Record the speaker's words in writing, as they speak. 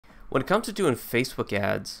When it comes to doing Facebook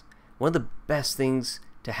ads, one of the best things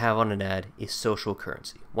to have on an ad is social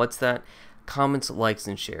currency. What's that? Comments, likes,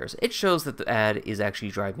 and shares. It shows that the ad is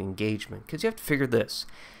actually driving engagement, because you have to figure this.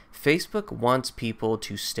 Facebook wants people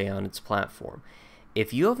to stay on its platform.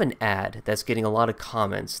 If you have an ad that's getting a lot of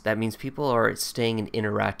comments, that means people are staying and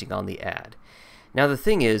interacting on the ad. Now the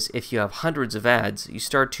thing is, if you have hundreds of ads, you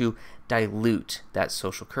start to dilute that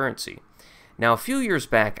social currency. Now a few years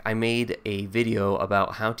back, I made a video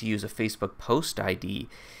about how to use a Facebook post ID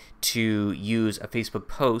to use a Facebook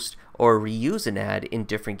post or reuse an ad in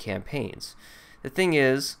different campaigns. The thing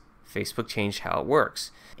is, Facebook changed how it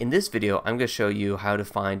works. In this video, I'm going to show you how to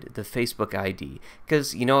find the Facebook ID,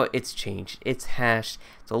 because you know it's changed, it's hashed,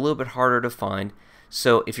 it's a little bit harder to find.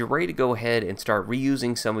 So if you're ready to go ahead and start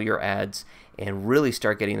reusing some of your ads and really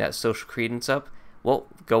start getting that social credence up, well,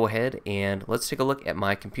 go ahead and let's take a look at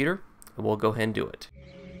my computer and we'll go ahead and do it.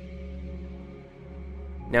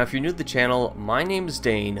 Now, if you're new to the channel, my name is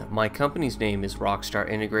Dane. My company's name is Rockstar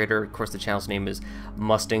Integrator. Of course, the channel's name is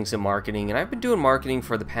Mustangs and Marketing, and I've been doing marketing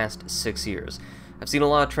for the past 6 years. I've seen a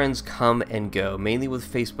lot of trends come and go, mainly with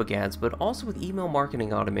Facebook ads, but also with email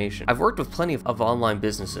marketing automation. I've worked with plenty of online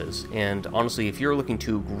businesses, and honestly, if you're looking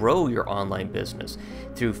to grow your online business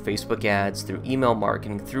through Facebook ads, through email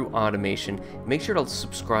marketing, through automation, make sure to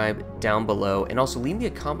subscribe down below, and also leave me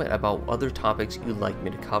a comment about other topics you'd like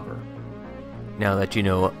me to cover. Now that you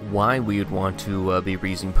know why we would want to be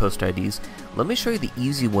reusing post IDs, let me show you the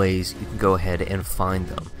easy ways you can go ahead and find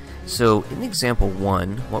them. So in example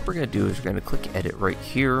 1, what we're going to do is we're going to click edit right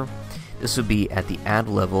here. This would be at the ad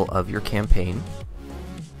level of your campaign.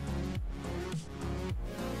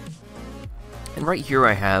 And right here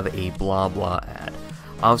I have a blah blah ad.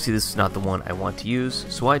 Obviously this is not the one I want to use,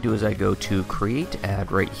 so what I do is I go to create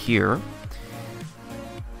ad right here,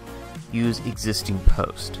 use existing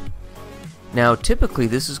post. Now typically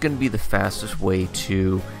this is going to be the fastest way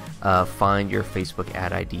to find your Facebook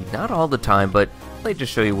ad ID. Not all the time, but I'd like to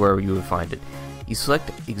show you where you would find it. You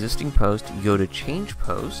select existing post, you go to change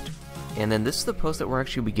post, and then this is the post that we're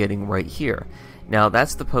actually be getting right here. Now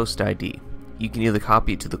that's the post ID. You can either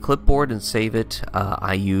copy it to the clipboard and save it.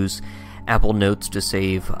 I use Apple Notes to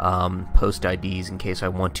save post IDs in case I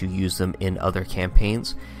want to use them in other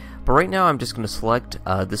campaigns. But right now I'm just going to select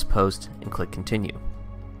this post and click continue.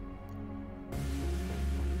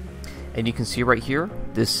 And you can see right here,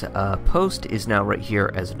 this post is now right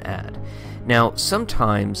here as an ad. Now,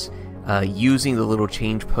 sometimes using the little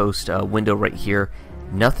change post window right here,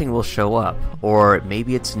 nothing will show up, or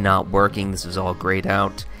maybe it's not working, this is all grayed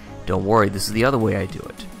out. Don't worry, this is the other way I do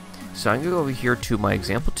it. So I'm going to go over here to my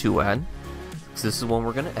example 2 ad, so this is one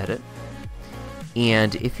we're going to edit.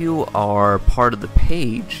 And if you are part of the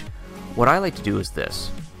page, what I like to do is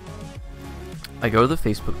this. I go to the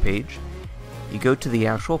Facebook page, you go to the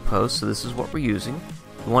actual post, so this is what we're using.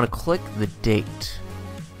 You want to click the date.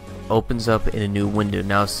 Opens up in a new window.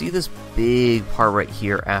 Now see this big part right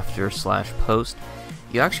here after /post?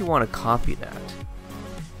 You actually want to copy that.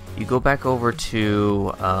 You go back over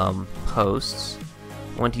to posts,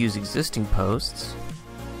 you want to use existing posts,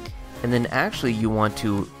 and then actually you want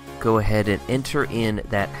to go ahead and enter in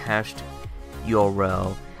that hashed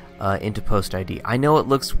URL into post ID. I know it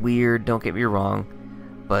looks weird, don't get me wrong,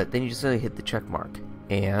 but then you just hit the check mark,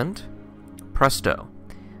 and presto,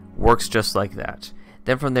 works just like that.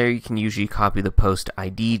 Then from there you can usually copy the post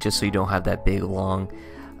ID just so you don't have that big long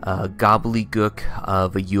gobbledygook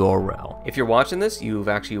of a URL. If you're watching this, you've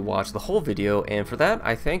actually watched the whole video, and for that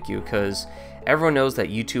I thank you, because everyone knows that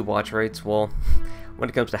YouTube watch rates, well, when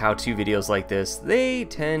it comes to how-to videos like this, they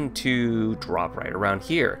tend to drop right around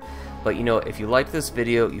here. But you know, if you liked this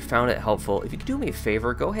video, you found it helpful, if you could do me a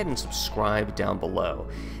favor, go ahead and subscribe down below.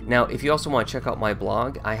 Now, if you also want to check out my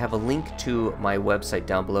blog, I have a link to my website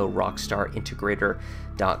down below,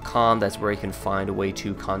 rockstarintegrator.com. That's where you can find a way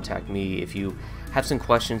to contact me if you have some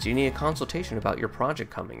questions, you need a consultation about your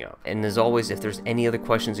project coming up. And as always, if there's any other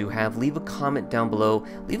questions you have, leave a comment down below.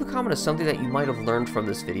 Leave a comment of something that you might have learned from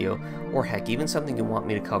this video, or heck, even something you want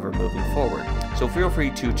me to cover moving forward. So feel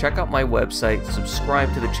free to check out my website,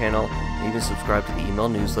 subscribe to the channel, and even subscribe to the email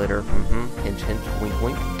newsletter. Hint, hint, wink,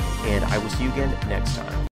 wink. And I will see you again next time.